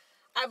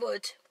 I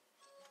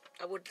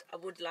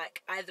would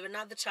like either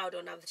another child or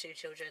another 2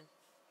 children.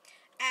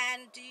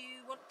 And do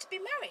you want to be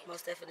married?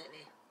 Most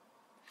definitely.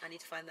 I need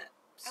to find that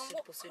And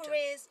suitable what suitor.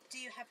 careers do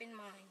you have in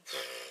mind?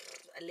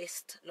 A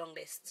long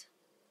list.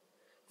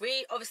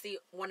 We obviously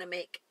want to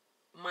make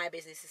my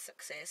business a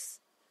success.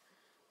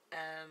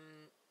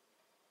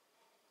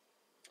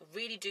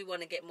 Really do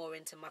want to get more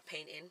into my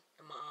painting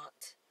and my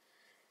art.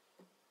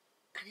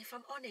 And if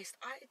I'm honest,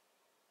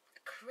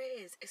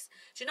 careers.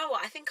 Do you know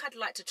what? I think I'd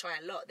like to try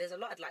a lot. There's a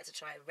lot I'd like to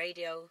try.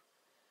 Radio,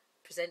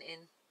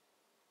 presenting.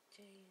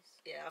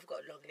 Jeez. Yeah, I've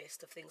got a long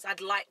list of things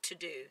I'd like to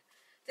do.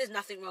 There's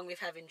nothing wrong with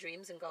having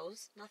dreams and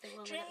goals. Nothing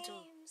wrong with that at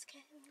all. Dreams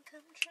can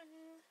come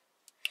true.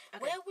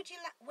 Okay. Where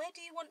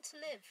do you want to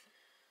live?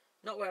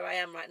 Not where I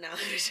am right now.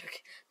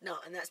 No,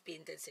 and that's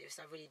being dead serious.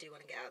 I really do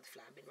want to get out of the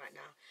flat I'm in right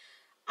now.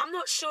 I'm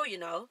not sure, you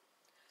know.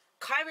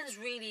 Kyron's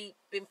really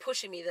been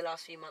pushing me the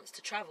last few months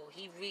to travel.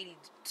 He really...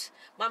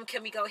 Mum,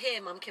 can we go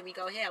here? Mum, can we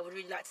go here? I would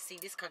really like to see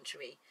this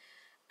country.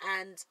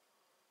 And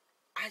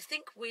I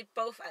think we're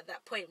both at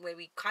that point where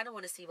we kind of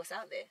want to see what's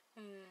out there.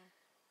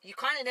 You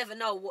kind of never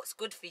know what's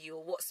good for you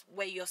or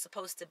where you're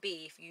supposed to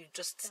be if you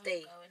just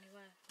stay. Don't go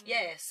anywhere.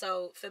 Yeah,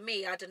 so for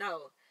me, I don't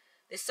know.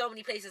 There's so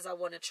many places I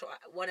want to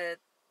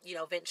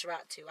venture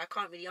out to. I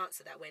can't really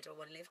answer that, where do I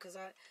want to live, because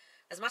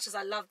as much as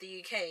I love the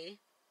UK,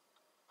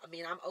 I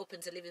mean, I'm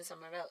open to living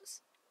somewhere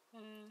else.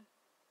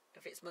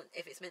 If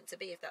it's meant to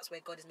be, if that's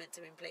where God is meant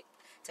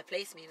to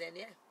place me, then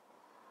yeah.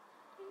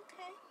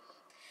 Okay.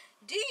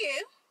 Do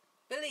you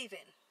believe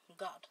in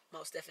God?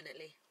 Most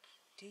definitely.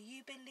 Do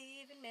you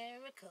believe in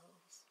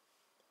miracles?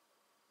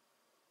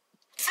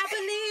 I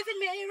believe in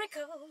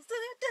miracles.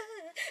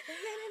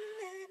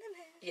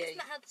 Yeah. Isn't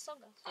that how the song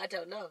goes? I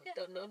don't know. Yeah.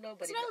 Don't know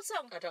nobody. It's an old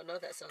song. I don't know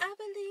that song. I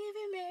believe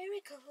in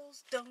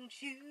miracles, don't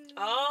you?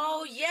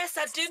 Oh yes,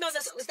 I do know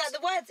that song. Is that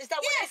the words? Is that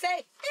what they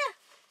say? Yeah.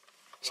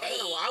 Well, I don't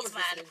know what I was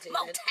listening to then.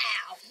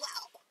 Motown.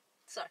 Wow.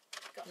 Sorry.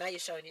 Go on. Now you're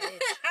showing your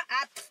age.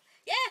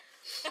 Yeah.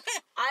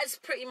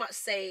 I'd pretty much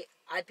say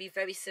I'd be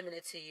very similar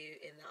to you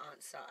in the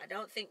answer. I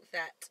don't think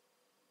that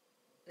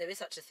there is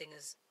such a thing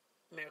as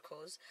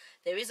miracles.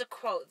 There is a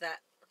quote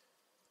that,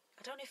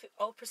 I don't know if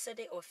Oprah said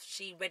it or if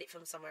she read it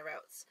from somewhere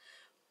else,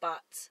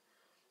 but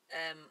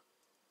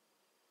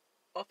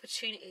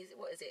opportunities,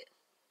 what is it?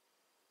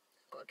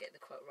 I've got to get the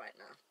quote right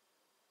now.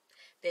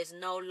 There's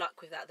no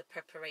luck without the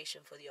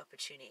preparation for the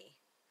opportunity.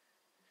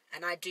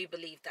 And I do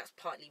believe that's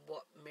partly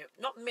what,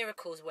 not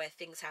miracles where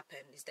things happen,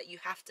 is that you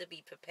have to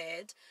be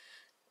prepared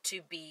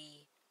to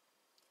be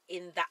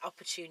in that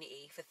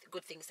opportunity for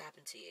good things to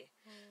happen to you.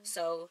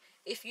 So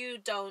if you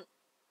don't,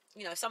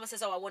 if someone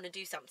says, oh, I want to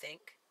do something,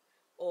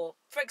 or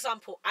for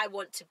example, I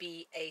want to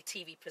be a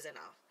TV presenter,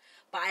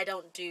 but I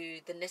don't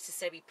do the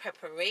necessary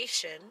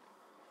preparation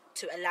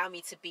to allow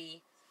me to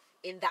be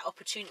in that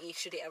opportunity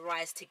should it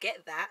arise to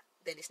get that,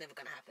 then it's never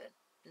going to happen.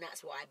 And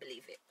that's what I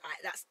believe it.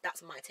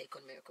 That's my take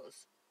on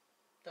miracles.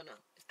 Don't know.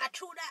 I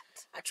true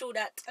that. I true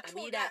that. I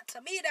me that. I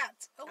me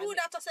that. Who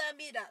that? I say I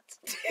me that.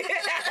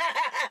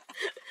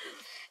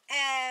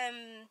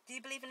 Do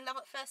you believe in love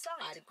at first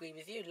sight? I'd agree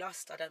with you.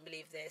 Lust, I don't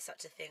believe there's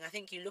such a thing. I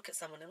think you look at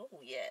someone and,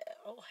 oh yeah,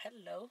 oh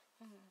hello.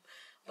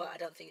 But I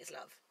don't think it's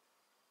love.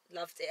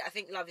 I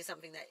think love is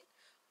something that,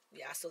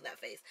 yeah, I saw that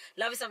face.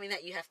 Love is something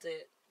that you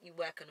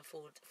work and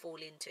fall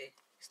into.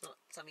 It's not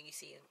something you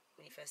see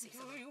when you first see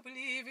someone. Do you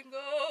believe in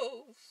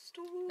ghosts?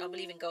 I don't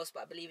believe in ghosts,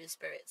 but I believe in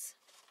spirits.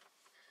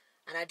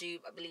 And I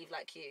believe,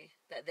 like you,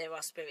 that there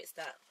are spirits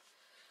that...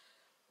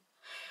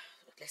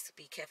 Let's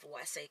be careful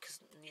what I say, because,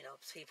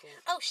 people...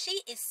 Oh,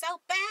 she is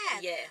so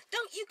bad. Yeah.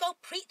 Don't you go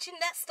preaching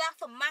that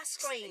stuff on my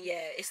screen.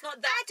 Yeah, it's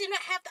not that... I do not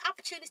have the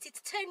opportunity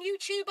to turn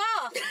YouTube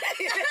off.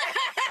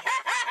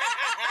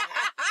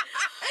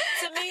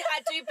 To me,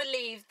 I do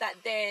believe that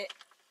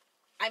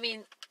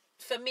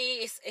for me,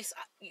 it's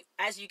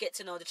as you get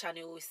to know the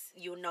channel,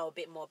 you'll know a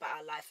bit more about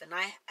our life. And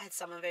I had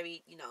someone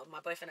very, my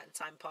boyfriend at the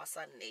time passed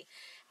suddenly,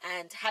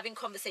 and having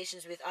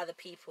conversations with other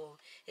people,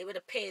 it would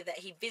appear that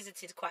he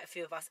visited quite a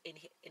few of us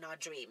in our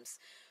dreams,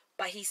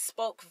 but he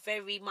spoke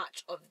very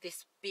much of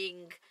this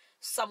being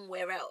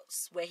somewhere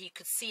else where he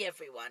could see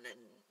everyone, and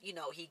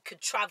he could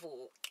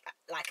travel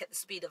like at the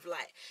speed of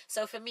light.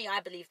 So for me,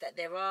 I believe that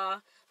there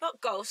are not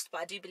ghosts,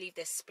 but I do believe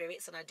there's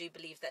spirits, and I do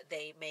believe that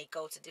they may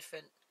go to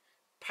different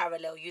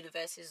parallel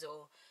universes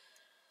or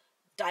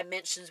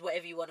dimensions,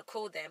 whatever you want to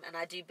call them. And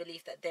I do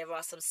believe that there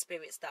are some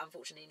spirits that,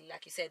 unfortunately,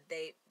 like you said,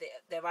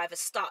 they're either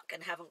stuck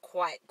and haven't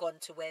quite gone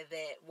to where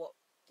what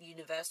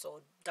universe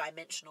or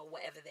dimension or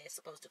whatever they're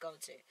supposed to go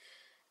to.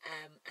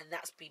 And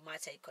that's been my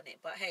take on it.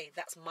 But hey,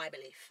 that's my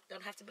belief.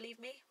 Don't have to believe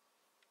me.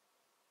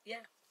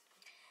 Yeah.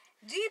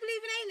 Do you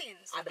believe in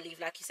aliens? I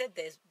believe, like you said,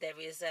 there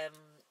is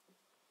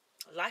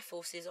life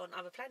forces on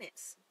other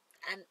planets.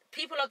 And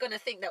people are going to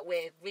think that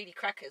we're really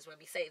crackers when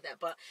we say that,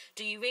 but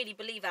do you really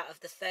believe out of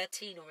the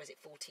 13 or is it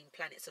 14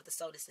 planets of the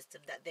solar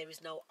system that there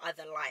is no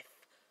other life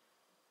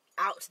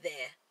out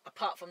there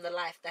apart from the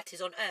life that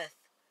is on Earth?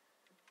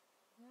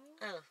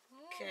 Oh.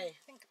 Okay.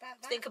 Think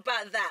about that. Think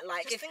about that.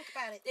 Like, Just think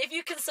about it. if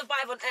you can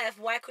survive on Earth,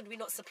 why could we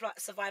not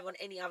survive on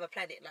any other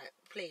planet? Like,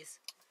 please.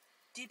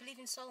 Do you believe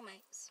in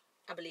soulmates?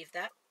 I believe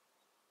that.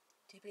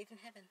 Do you believe in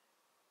heaven?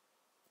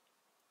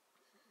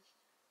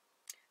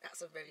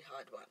 That's a very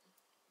hard one.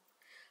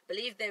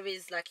 Believe there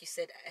is, like you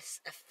said,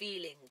 a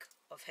feeling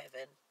of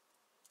heaven.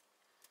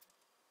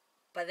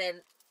 But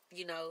then,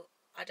 you know,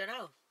 I don't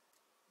know.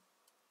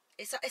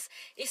 It's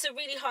a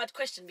really hard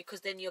question,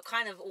 because then you're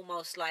kind of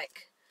almost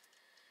like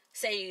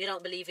saying you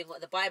don't believe in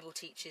what the Bible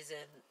teaches,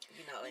 and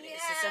you know, and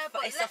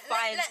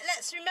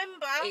let's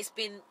remember, it's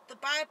been the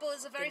Bible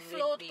is a very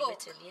flawed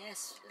book,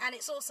 yes, and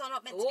it's also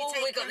not meant to be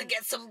taken. We're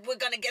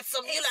gonna get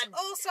some. It's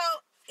also,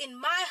 in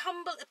my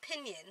humble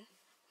opinion,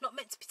 not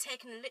meant to be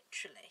taken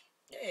literally.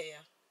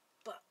 Yeah.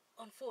 But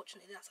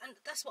unfortunately,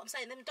 that's what I'm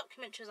saying. Them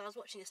documentaries I was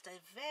watching yesterday,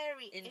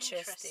 very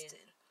interesting.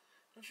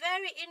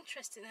 Very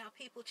interesting how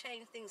people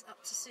change things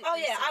up to suit. Oh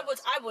yeah,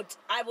 themselves.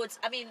 I would.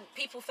 I mean,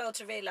 people fail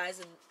to realize,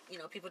 and you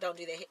know, people don't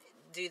do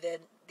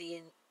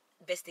the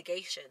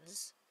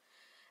investigations,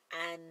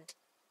 and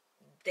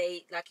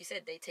they, like you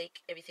said, they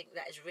take everything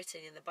that is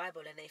written in the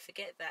Bible and they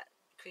forget that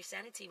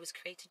Christianity was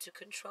created to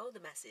control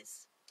the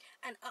masses.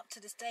 And up to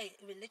this day,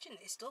 religion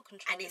is still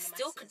controlling and it the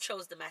still masses.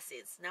 controls the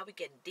masses. Now we're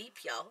getting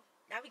deep, y'all.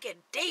 Now we're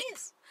getting deep.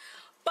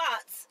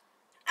 But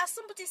as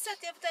somebody said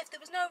the other day, if there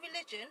was no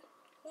religion,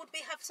 would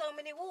we have so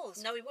many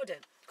wars? No, we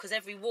wouldn't. Because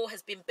every war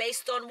has been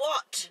based on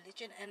what?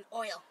 Religion and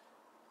oil.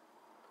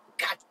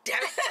 God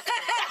damn it.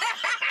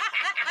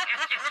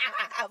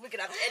 We're going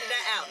to have to edit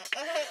that out.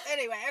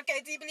 Anyway,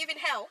 okay, do you believe in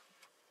hell?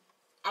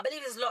 I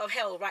believe there's a lot of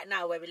hell right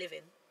now where we live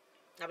in.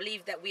 I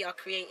believe that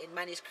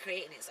man is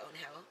creating its own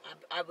hell.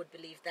 I would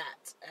believe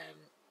that.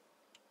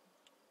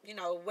 You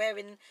know, where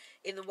in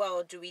the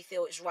world do we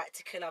feel it's right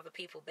to kill other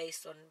people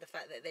based on the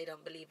fact that they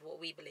don't believe what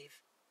we believe?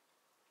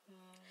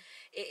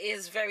 It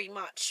is very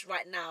much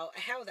right now a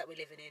hell that we're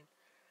living in.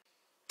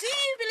 Do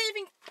you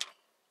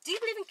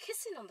believe in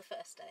kissing on the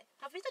first day?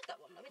 Have we did that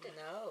one? No, we didn't.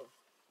 No.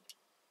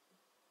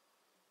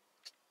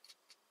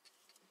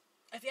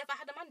 Have you ever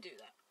had a man do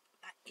that?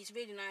 He's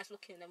really nice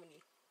looking, and then when you...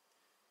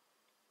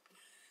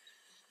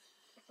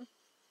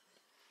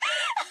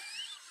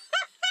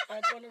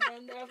 I'd want to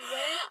run the other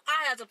way.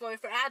 I had a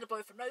boyfriend.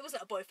 No, it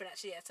wasn't a boyfriend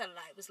actually. I tell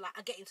her, it was like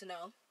I getting to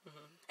know him,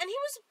 and he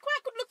was quite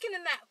good looking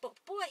in that. But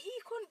boy, he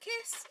couldn't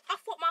kiss. I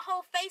thought my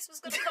whole face was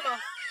gonna come off.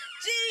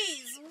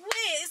 Jeez,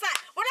 weird. It's like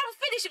when I was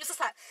finished, it was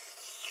just like,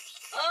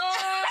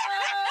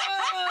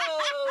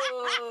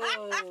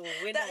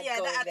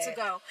 that had to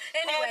go.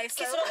 Anyway,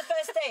 so kissing on the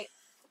first date.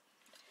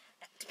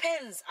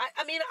 Depends.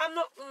 I mean, I'm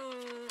not.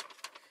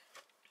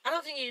 I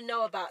don't think you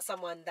know about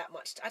someone that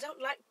much. I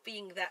don't like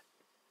being that.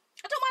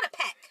 I don't mind a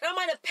peck. I don't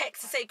mind a peck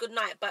to say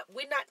goodnight, but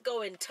we're not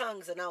going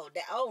tongues and all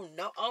that. Oh,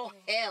 no. Oh,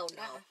 hell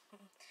no.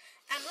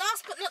 And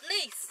last but not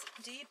least,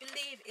 do you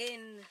believe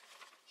in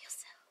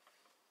yourself?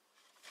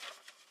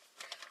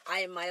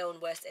 I am my own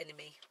worst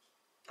enemy.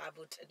 I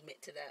would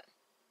admit to that.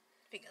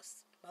 I think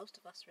that's most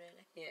of us,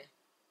 really. Yeah.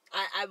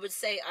 I would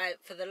say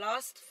for the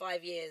last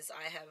 5 years,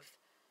 I have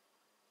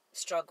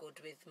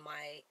struggled with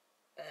my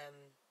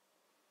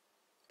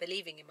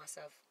believing in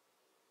myself.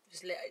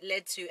 It's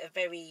led to a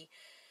very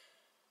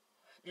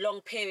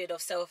long period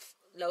of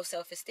low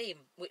self-esteem,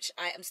 which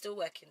I am still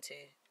working to.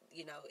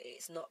 You know,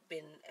 it's not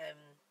been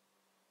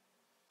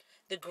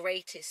the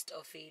greatest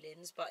of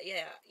feelings, but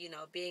yeah, you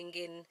know, being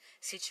in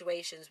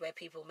situations where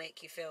people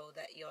make you feel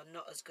that you're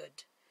not as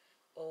good,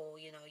 or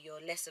you know, you're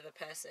less of a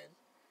person,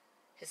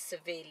 has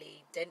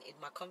severely dented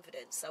my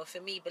confidence. So for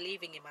me,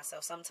 believing in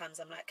myself, sometimes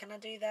I'm like, can I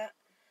do that?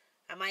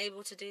 Am I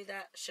able to do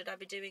that? Should I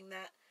be doing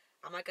that?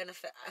 Am I gonna?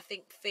 I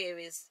think fear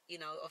is, you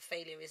know, of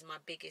failure is my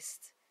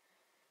biggest.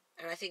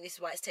 And I think this is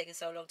why it's taken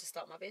so long to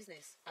start my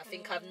business. I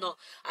think I've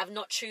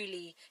not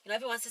truly, you know,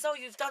 everyone says, oh,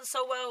 you've done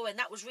so well, and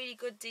that was really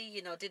good, Dee,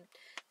 you know, did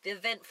the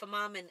event for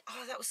Mum, and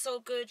oh, that was so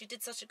good, you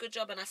did such a good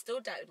job. And I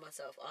still doubted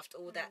myself after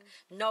all that,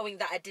 knowing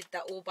that I did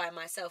that all by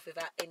myself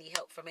without any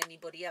help from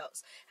anybody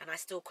else. And I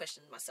still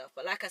questioned myself.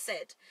 But like I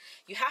said,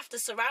 you have to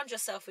surround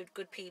yourself with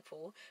good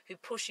people who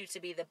push you to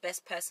be the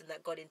best person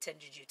that God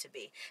intended you to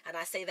be. And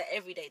I say that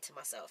every day to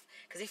myself,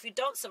 because if you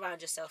don't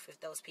surround yourself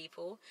with those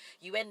people,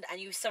 you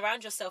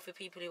surround yourself with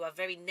people who are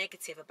very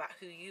negative about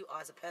who you are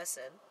as a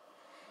person,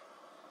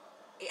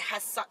 it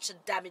has such a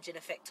damaging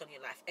effect on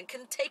your life and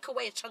can take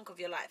away a chunk of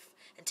your life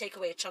and take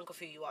away a chunk of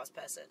who you are as a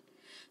person.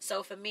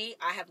 So for me,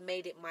 I have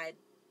made it and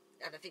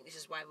I think this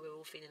is why we're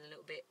all feeling a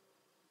little bit,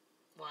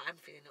 well, I'm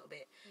feeling a little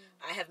bit,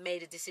 I have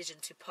made a decision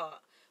to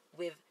part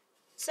with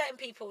certain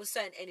people with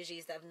certain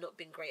energies that have not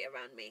been great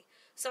around me.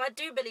 So I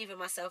do believe in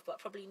myself, but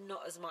probably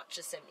not as much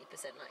as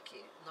 70% like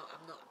you.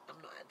 I'm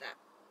not at that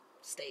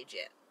stage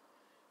yet.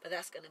 But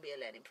that's going to be a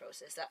learning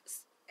process.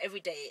 That's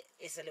every day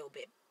is a little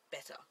bit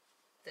better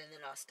than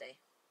the last day.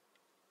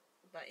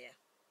 But yeah.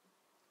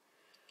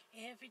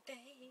 Every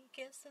day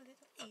gets a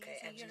little easier. Okay,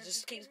 Angie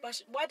just keeps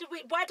busting. Why do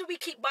we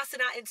keep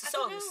busting out into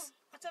songs?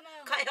 I don't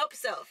know. Can't help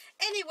yourself.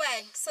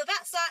 Anyway, so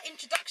that's our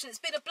introduction. It's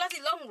been a bloody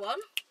long one.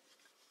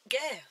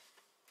 Yeah,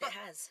 it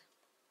has.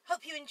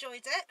 Hope you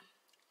enjoyed it.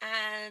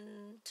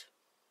 And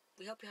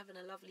we hope you're having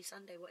a lovely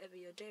Sunday, whatever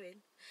you're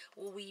doing.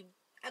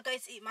 I'm going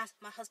to eat my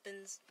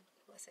husband's,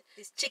 what's it?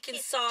 This chicken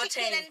satay.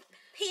 Chicken and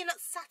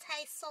peanut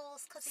satay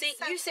sauce. Cause See,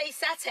 you say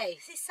satay.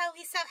 He's so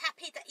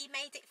happy that he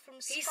made it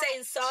from scratch. He's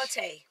saying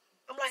satay.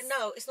 I'm like,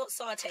 no, it's not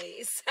satay.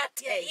 It's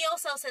satay. Yeah, he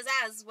also says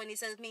as when he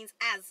says means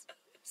as.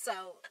 So,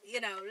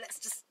 you know, let's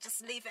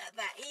just leave it at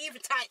that. He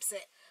even types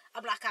it.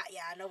 I'm like,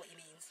 yeah, I know what he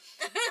means.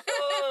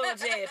 Oh,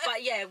 dear.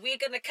 But, yeah, we're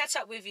going to catch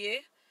up with you,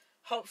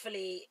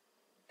 hopefully,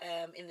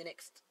 in the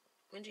next...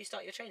 When do you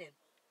start your training?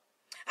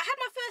 I had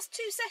my first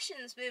 2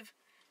 sessions with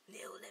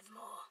Neil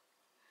Livermore.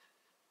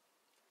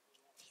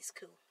 He's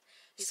cool.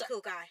 He's a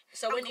cool guy.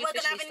 So when do you we're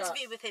going to have officially an start?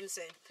 interview with him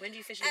soon. When do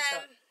you officially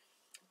start?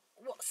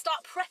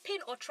 Start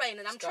prepping or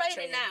training? I'm Start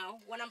training training. now.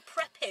 When I'm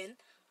prepping,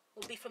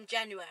 will be from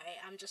January.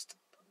 I'm just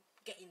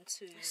getting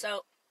to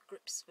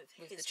grips with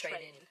his the training.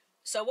 training.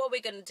 So what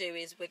we're going to do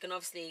is we're going to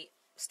obviously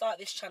start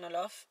this channel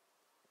off,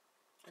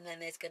 and then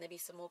there's going to be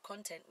some more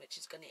content which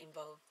is going to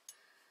involve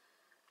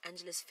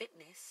Angela's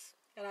fitness.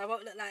 And I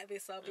won't look like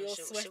this. I'll be all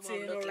sweaty She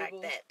won't and look horrible.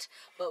 like that.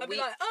 But I'll be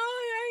like,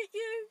 oh, I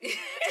hate you.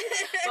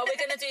 but we're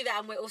going to do that,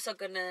 and we're also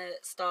going to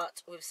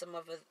start with some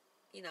other,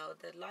 you know,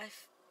 the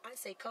life, I'd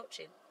say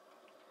coaching.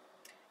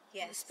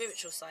 Yes. The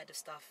spiritual side of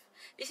stuff.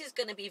 This is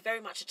going to be very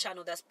much a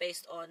channel that's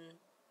based on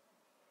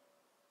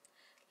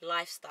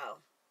lifestyle.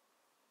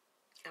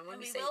 And when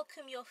we say,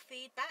 welcome your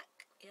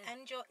feedback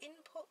and your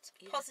input,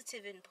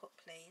 positive input,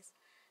 please.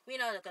 We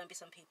know there are going to be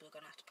some people who are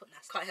going to have to put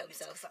nasty can't help comments,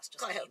 himself. 'cause that's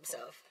just Can't help people.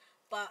 himself.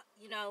 But,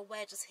 you know,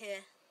 we're just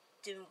here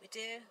doing what we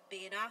do,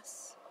 being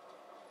us.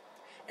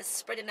 And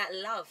spreading that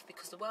love,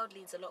 because the world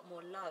needs a lot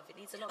more love. It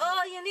needs a lot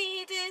All you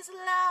need is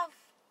love.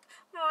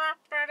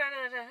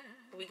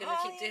 We're going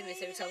to keep doing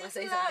this every time I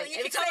say something. You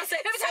Every keep time I say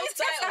saying- every time you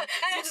say self-title,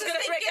 something, you're just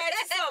going to break out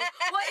into song.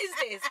 What is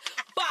this?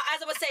 But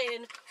as I was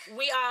saying,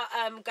 we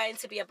are going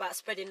to be about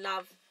spreading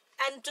love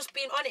and just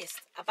being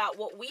honest about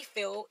what we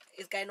feel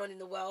is going on in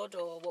the world,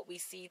 or what we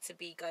see to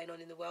be going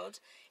on in the world.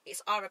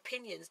 It's our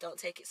opinions. Don't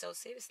take it so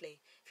seriously.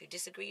 If you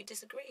disagree, you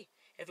disagree.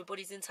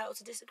 Everybody's entitled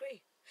to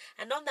disagree.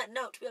 And on that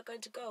note, we are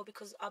going to go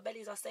because our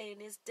bellies are saying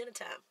it's dinner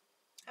time.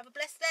 Have a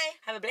blessed day.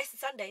 Have a blessed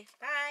Sunday.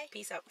 Bye.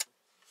 Peace out.